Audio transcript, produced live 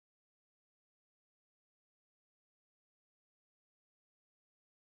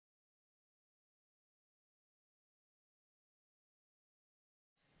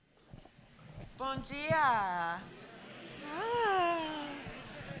Bom dia. Ah.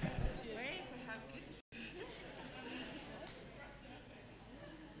 Wait, I have good.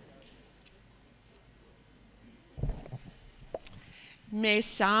 Me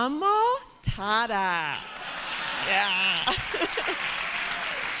chamo Tara. Yeah.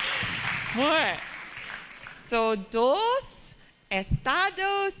 More. So dos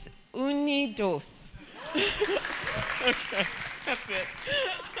Estados Unidos. Okay, that's it.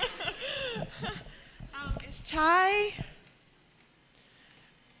 Is chai?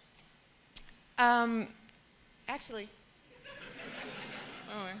 Actually.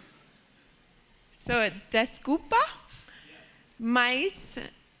 Oh. So desculpa, mas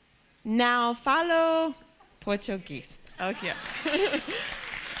não falo português. Okay.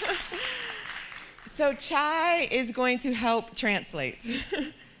 So chai is going to help translate.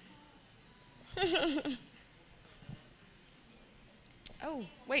 Oh,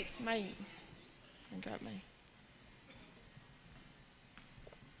 wait, I got my.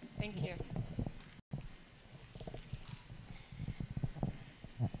 Thank you.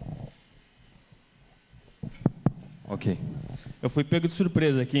 Ok. Eu fui pego de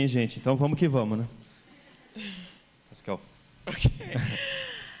surpresa aqui, hein, gente? Então vamos que vamos, né? Let's go. Okay.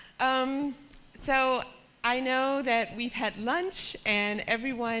 So I know that we've had lunch and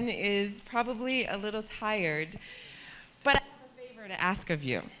everyone is probably a little tired, but I have a favor to ask of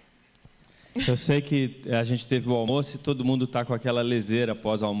you. Eu sei que a gente teve o almoço e todo mundo está com aquela leseira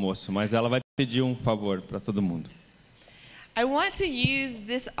após o almoço, mas ela vai pedir um favor para todo mundo. I want to use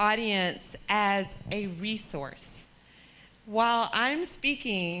this audience as a resource. While I'm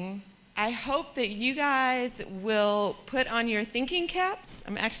speaking, I hope that you guys will put on your thinking caps.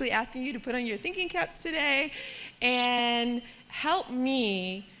 I'm actually asking you to put on your thinking caps today and help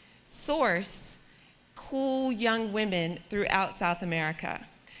me source cool young women throughout South America.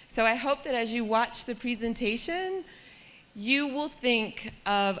 So I hope that as you watch the presentation, you will think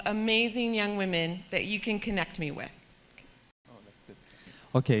of amazing young women that you can connect me with.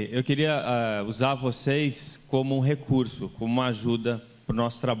 Ok, eu queria usar vocês como um recurso, como uma ajuda para o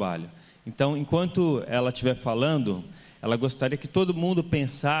nosso trabalho. Então, enquanto ela estiver falando, ela gostaria que todo mundo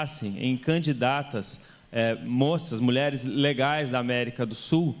pensasse em candidatas, moças, mulheres legais da América do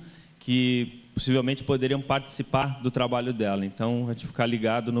Sul, que possivelmente poderiam participar do trabalho dela. Então, a gente ficar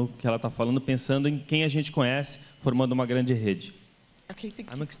ligado no que ela está falando, pensando em quem a gente conhece, formando uma grande rede. Okay, thank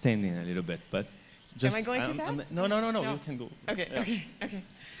you. I'm extending a little bit, but just... Am I going too fast? No, you can go. Okay, Yeah. okay.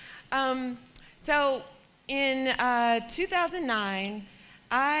 So in 2009,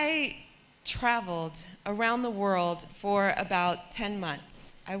 I traveled around the world for about 10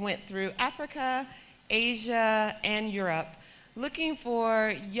 months. I went through Africa, Asia, and Europe, looking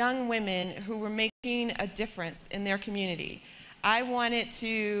for young women who were making a difference in their community. I wanted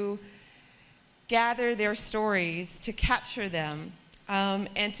to gather their stories, to capture them,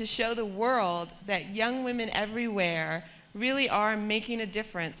 and to show the world that young women everywhere really are making a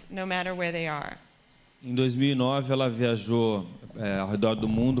difference no matter where they are. Em 2009, ela viajou ao redor do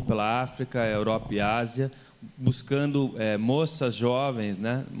mundo, pela África, Europa e Ásia, buscando moças jovens,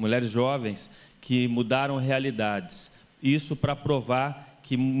 né, mulheres jovens, que mudaram realidades. Isso para provar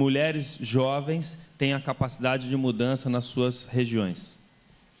que mulheres jovens têm a capacidade de mudança nas suas regiões.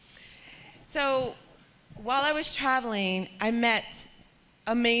 So, while I was traveling, I met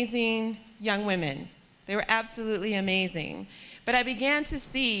amazing young women. They were absolutely amazing. But I began to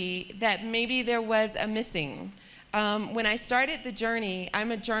see that maybe there was a missing. When I started the journey,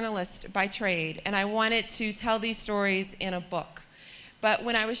 I'm a journalist by trade, and I wanted to tell these stories in a book. But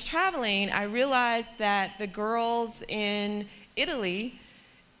when I was traveling, I realized that the girls in Italy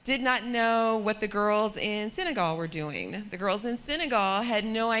did not know what the girls in Senegal were doing. The girls in Senegal had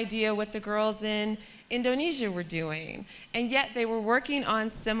no idea what the girls in Indonesia were doing, and yet they were working on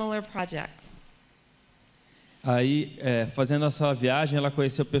similar projects. Aí, fazendo essa viagem, ela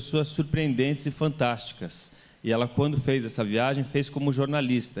conheceu pessoas surpreendentes e fantásticas. E ela, quando fez essa viagem, fez como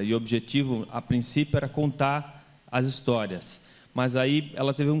jornalista. E o objetivo, a princípio, era contar as histórias. Mas aí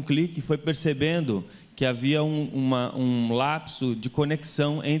ela teve um clique e foi percebendo que havia um lapso de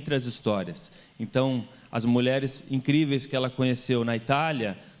conexão entre as histórias. Então, as mulheres incríveis que ela conheceu na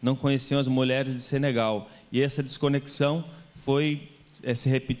Itália não conheciam as mulheres de Senegal. E essa desconexão foi se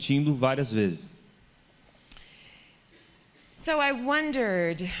repetindo várias vezes. So I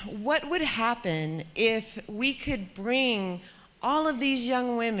wondered what would happen if we could bring all of these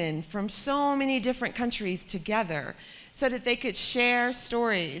young women from so many different countries together so that they could share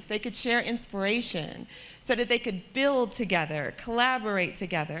stories, they could share inspiration, so that they could build together, collaborate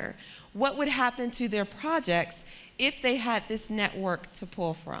together. What would happen to their projects if they had this network to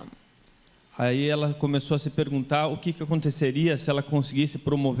pull from? Aí ela começou a se perguntar o que aconteceria se ela conseguisse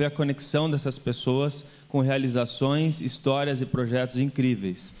promover a conexão dessas pessoas com realizações, histórias e projetos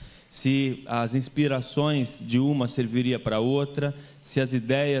incríveis. Se as inspirações de uma serviria para a outra, se as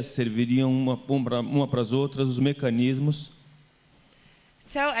ideias serviriam uma para as outras, os mecanismos.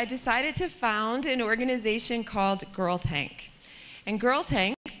 So I decided to found an organization called Girltank. And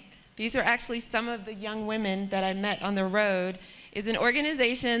Girltank, these are actually some of the young women that I met on the road, is an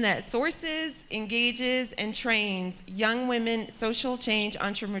organization that sources, engages, and trains young women social change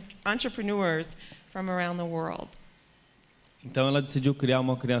entrepreneurs from around the world. Então ela decidiu criar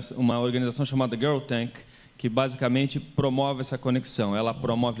uma organização chamada Girltank, que basicamente promove essa conexão. Ela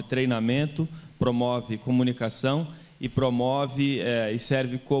promove treinamento, promove comunicação e promove e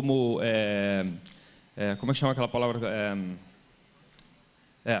serve como como é que chama aquela palavra?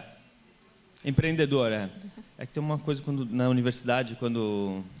 Empreendedor, É que tem uma coisa na universidade,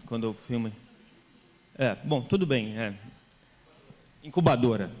 quando eu filme... bom, tudo bem.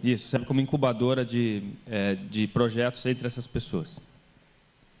 Incubadora, isso. Serve como incubadora de projetos entre essas pessoas.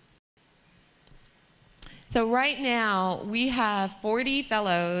 So right now, we have 40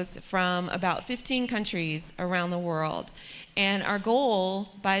 fellows from about 15 countries around the world. And our goal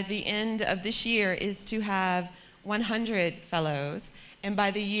by the end of this year is to have 100 fellows. And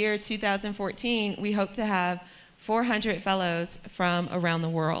by the year 2014, we hope to have 400 fellows from around the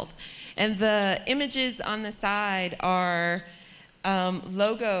world. And the images on the side are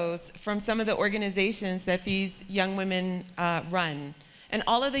logos from some of the organizations that these young women run. And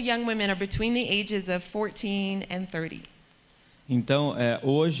all of the young women are between the ages of 14 and 30. Então,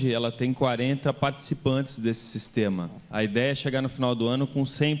 hoje ela tem 40 participantes desse sistema. A ideia é chegar no final do ano com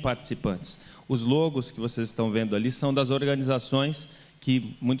 100 participantes. Os logos que vocês estão vendo ali são das organizações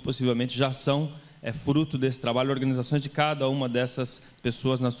que, muito possivelmente, já são fruto desse trabalho, organizações de cada uma dessas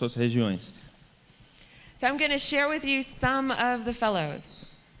pessoas nas suas regiões. So I'm going to share with you some of the fellows.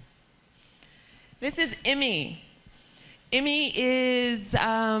 This is Emmy. Emmy is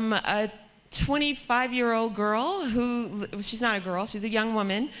a 25-year-old girl she's not a girl, she's a young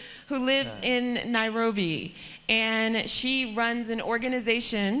woman, who lives in Nairobi. And she runs an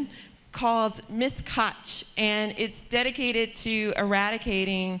organization called Miss Koch, and it's dedicated to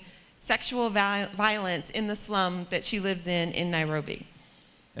eradicating sexual violence in the slum that she lives in Nairobi.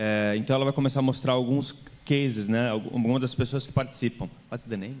 Então ela vai começar a mostrar alguns cases, né? Algumas das pessoas que participam. What's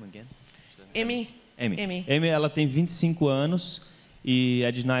the name again? Emmy. Emmy, ela tem 25 anos e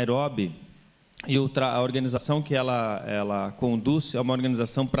é de Nairobi. E a organização que ela conduz é uma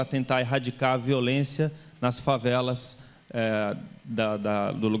organização para tentar erradicar a violência nas favelas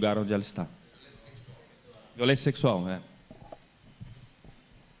do lugar onde ela está. Violência sexual,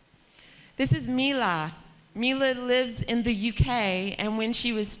 This is Mila. Mila lives in the UK, and when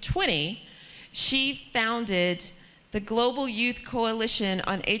she was 20, she founded the Global Youth Coalition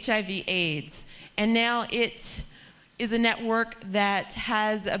on HIV/AIDS. And now it is a network that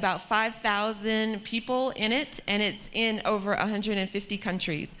has about 5,000 people in it, and it's in over 150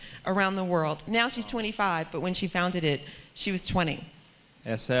 countries around the world. Now she's 25, but when she founded it, she was 20.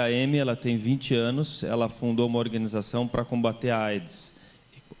 Essa é a Amy, ela tem 20 anos, ela fundou uma organização para combater a AIDS.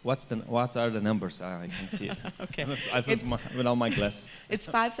 What are the numbers? I can see it. Okay. I put without my glasses. It's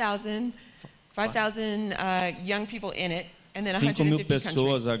 5,000 young people in it. 5.000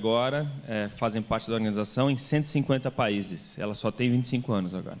 pessoas agora fazem parte da organização em 150 países. Ela só tem 25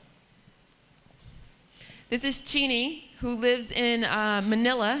 anos agora. This is Chini, who lives in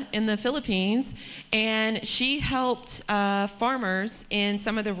Manila in the Philippines, and she helped farmers in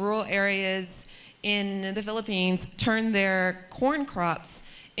some of the rural areas in the Philippines turn their corn crops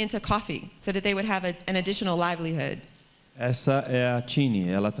into coffee so that they would have an additional livelihood. Essa é a Tini,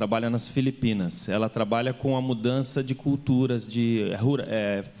 ela trabalha nas Filipinas. Ela trabalha com a mudança de culturas, de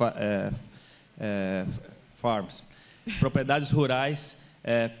farms, propriedades rurais,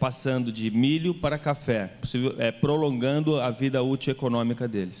 passando de milho para café, prolongando a vida útil econômica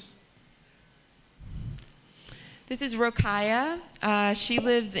deles. This is Rokaya. She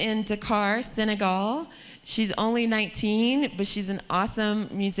lives in Dakar, Senegal. She's only 19, but she's an awesome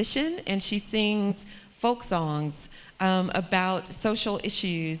musician, and she sings folk songs about social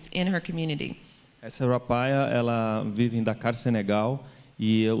issues in her community. Essa Rapaya, ela vive em Dakar, Senegal,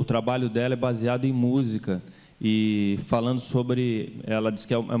 e o trabalho dela é baseado em música e falando sobre, ela diz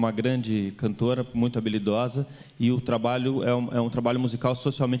que é uma grande cantora, muito habilidosa, e o trabalho é um trabalho musical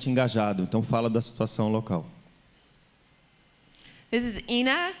socialmente engajado, então fala da situação local. This is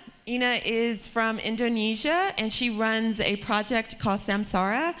Ina. Ina is from Indonesia, and she runs a project called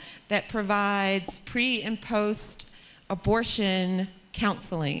Samsara that provides pre- and post-abortion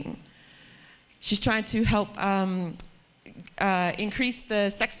counseling. She's trying to help increase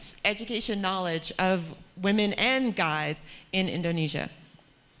the sex education knowledge of women and guys in Indonesia.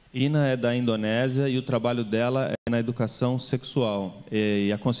 Ina é da Indonésia e o trabalho dela é na educação sexual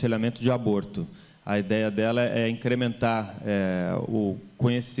e aconselhamento de aborto. A ideia dela é incrementar o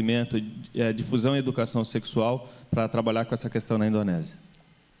conhecimento, difusão e educação sexual para trabalhar com essa questão na Indonésia.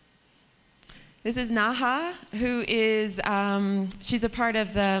 This is Naha, who is, she's a part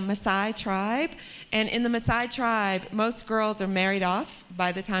of the Maasai tribe. And in the Maasai tribe, most girls are married off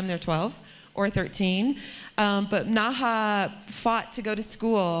by the time they're 12 or 13. But Naha fought to go to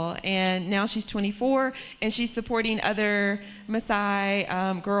school, and now she's 24, and she's supporting other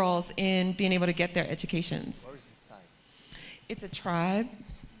Maasai girls in being able to get their educations. Where is Maasai? It's a tribe.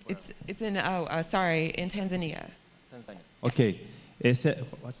 It's in, in Tanzania. Tanzania. Ok.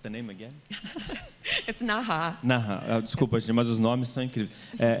 What's the name again? It's Naha. Naha. Desculpa, gente, mas os nomes são incríveis.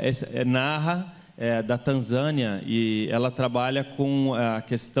 Naha é da Tanzânia e ela trabalha com a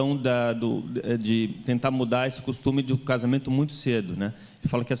questão de tentar mudar esse costume de um casamento muito cedo, né? Ele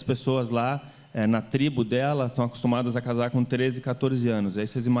fala que as pessoas lá, na tribo dela, estão acostumadas a casar com 13, 14 anos. Aí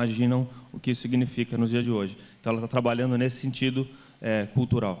vocês imaginam o que isso significa nos dias de hoje. Então, ela está trabalhando nesse sentido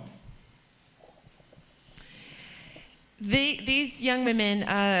cultural. These young women,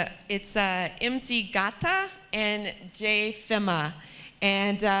 it's MC Gata and J Fema,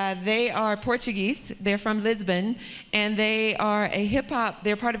 and they are Portuguese. They're from Lisbon, and they are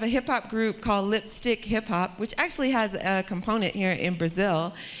they're part of a hip-hop group called Lipstick Hip Hop, which actually has a component here in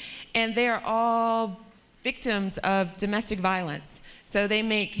Brazil, and they are all victims of domestic violence. So they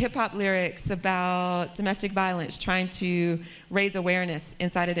make hip-hop lyrics about domestic violence, trying to raise awareness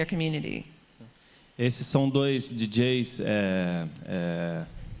inside of their community. Esses são dois DJs,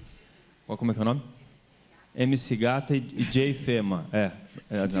 como é que é o nome? MC Gata e J Fema.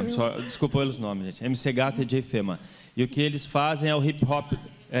 Desculpa pelos nomes, gente. MC Gata e J Fema. E o que eles fazem é o hip hop.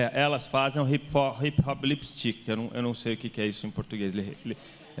 Elas fazem o hip hop lipstick. Eu não sei o que é isso em português.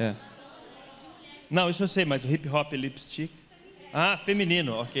 Não, isso eu sei, mas o hip hop lipstick. Ah,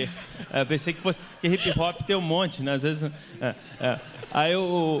 feminino, ok. Pensei que fosse. Que hip hop tem um monte, né? Às vezes. Aí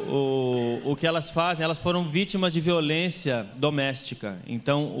o que elas fazem, elas foram vítimas de violência doméstica.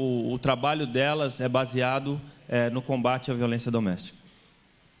 Então o trabalho delas é baseado no combate à violência doméstica.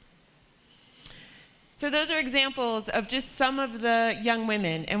 So those are examples of just some of the young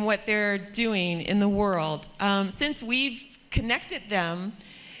women and what they're doing in the world. Since we've connected them,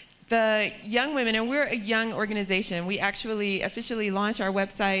 the young women, and we're a young organization. We actually officially launched our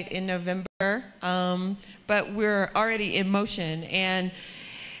website in November, but we're already in motion. And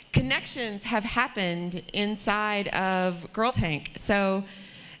connections have happened inside of Girltank. So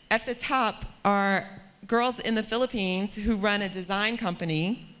at the top are girls in the Philippines who run a design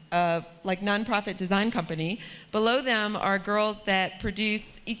company, like nonprofit design company. Below them are girls that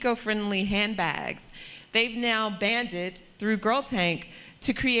produce eco-friendly handbags. They've now banded through Girltank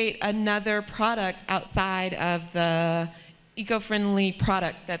to create another product outside of the eco-friendly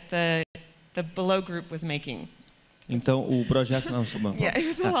product that the below group was making. Então o projeto não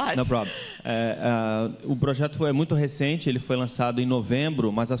problem. O projeto é muito recente, ele foi lançado em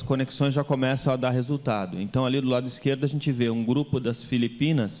novembro, mas as conexões já começam a dar resultado. Então ali do lado esquerdo a gente vê um grupo das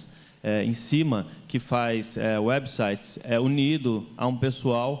Filipinas em cima que faz websites unido a um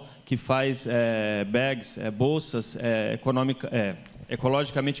pessoal que faz bags, bolsas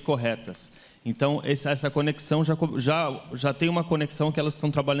ecologicamente corretas. Então essa conexão já tem uma conexão que elas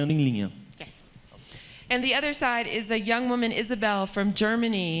estão trabalhando em linha. Yes. And the other side is a young woman, Isabel, from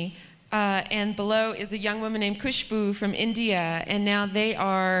Germany, and below is a young woman named Kushbu from India, and now they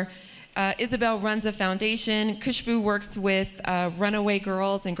are, Isabel runs a foundation, Kushbu works with runaway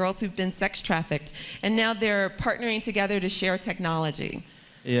girls and girls who've been sex trafficked, and now they're partnering together to share technology.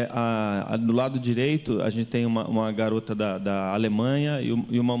 Do lado direito, a gente tem uma garota da Alemanha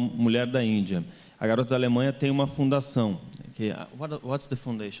e uma mulher da Índia. A garota da Alemanha tem uma fundação. What's the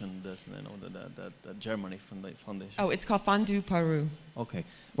foundation? The Germany foundation. Oh, it's called Fondu Paru. Ok.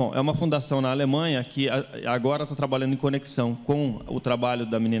 Bom, é uma fundação na Alemanha que agora está trabalhando em conexão com o trabalho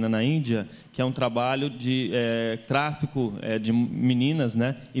da menina na Índia, que é um trabalho de tráfico de meninas,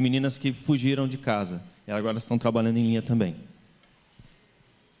 né? E meninas que fugiram de casa. E agora estão trabalhando em linha também.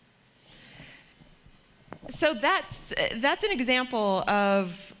 So that's an example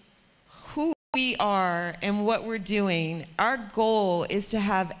of who we are and what we're doing. Our goal is to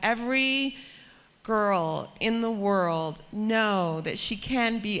have every girl in the world know that she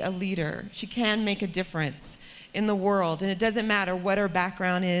can be a leader, she can make a difference in the world. And it doesn't matter what her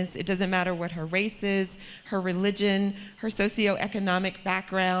background is, it doesn't matter what her race is, her religion, her socioeconomic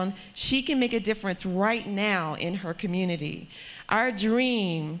background. She can make a difference right now in her community. Our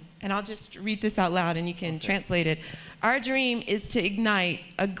dream, and I'll just read this out loud and you can translate it. Our dream is to ignite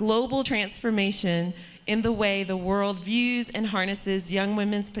a global transformation in the way the world views and harnesses young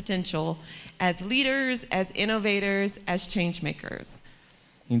women's potential as leaders, as innovators, as changemakers.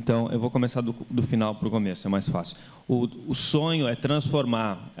 Então, eu vou começar do final para o começo, é mais fácil. O sonho é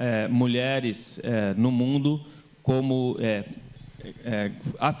transformar mulheres no mundo como...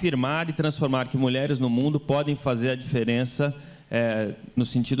 afirmar e transformar que mulheres no mundo podem fazer a diferença no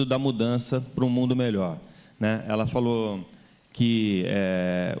sentido da mudança para um mundo melhor, né? Ela falou que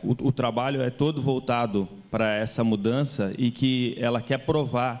o trabalho é todo voltado para essa mudança e que ela quer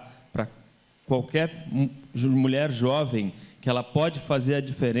provar para qualquer mulher jovem que ela pode fazer a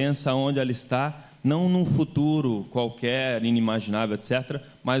diferença onde ela está, não num futuro qualquer, inimaginável, etc.,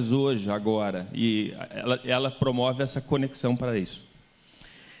 mas hoje, agora. E ela promove essa conexão para isso.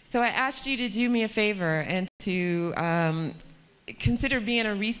 So I asked you to do me a favor and to consider being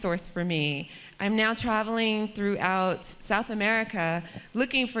a resource for me. I'm now traveling throughout South America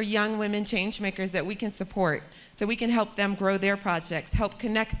looking for young women changemakers that we can support so we can help them grow their projects, help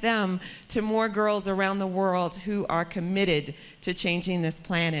connect them to more girls around the world who are committed to changing this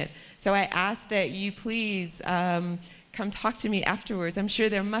planet. So I ask that you please come talk to me afterwards. I'm sure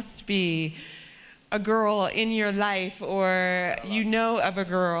there must be a girl in your life or you know of a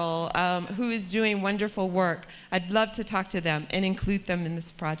girl who is doing wonderful work. I'd love to talk to them and include them in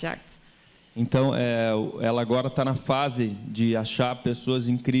this project. Então, ela agora está na fase de achar pessoas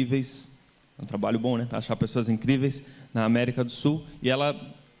incríveis, é um trabalho bom, né? Achar pessoas incríveis na América do Sul, e ela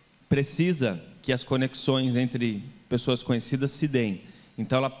precisa que as conexões entre pessoas conhecidas se deem.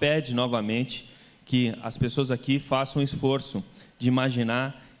 Então, ela pede novamente que as pessoas aqui façam um esforço de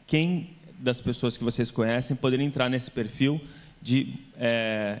imaginar quem das pessoas que vocês conhecem poderia entrar nesse perfil, de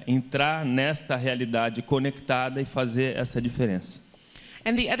entrar nesta realidade conectada e fazer essa diferença.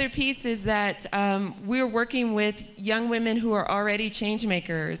 And the other piece is that we're working with young women who are already change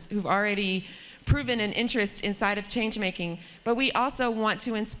makers, who've already proven an interest inside of change making, but we also want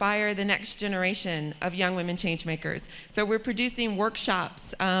to inspire the next generation of young women change makers. So we're producing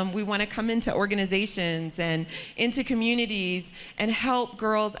workshops. We want to come into organizations and into communities and help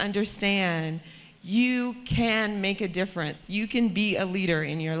girls understand you can make a difference. You can be a leader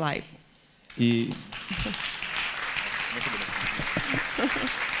in your life.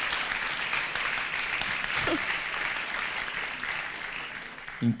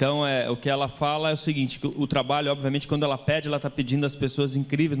 Então, o que ela fala é o seguinte, que o trabalho, obviamente, quando ela pede, ela está pedindo às pessoas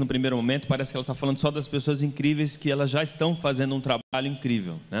incríveis no primeiro momento, parece que ela está falando só das pessoas incríveis que elas já estão fazendo um trabalho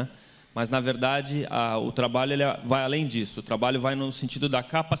incrível, né? Mas, na verdade, o trabalho ele vai além disso, o trabalho vai no sentido da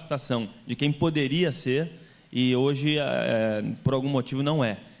capacitação de quem poderia ser e hoje, por algum motivo, não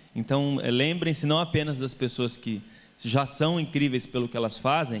é. Então, lembrem-se não apenas das pessoas que já são incríveis pelo que elas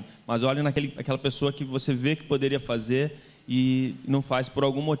fazem, mas olhem naquela pessoa que você vê que poderia fazer e não faz por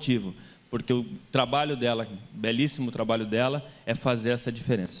algum motivo, porque o trabalho dela, belíssimo trabalho dela, é fazer essa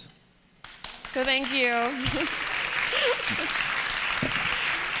diferença. So thank you.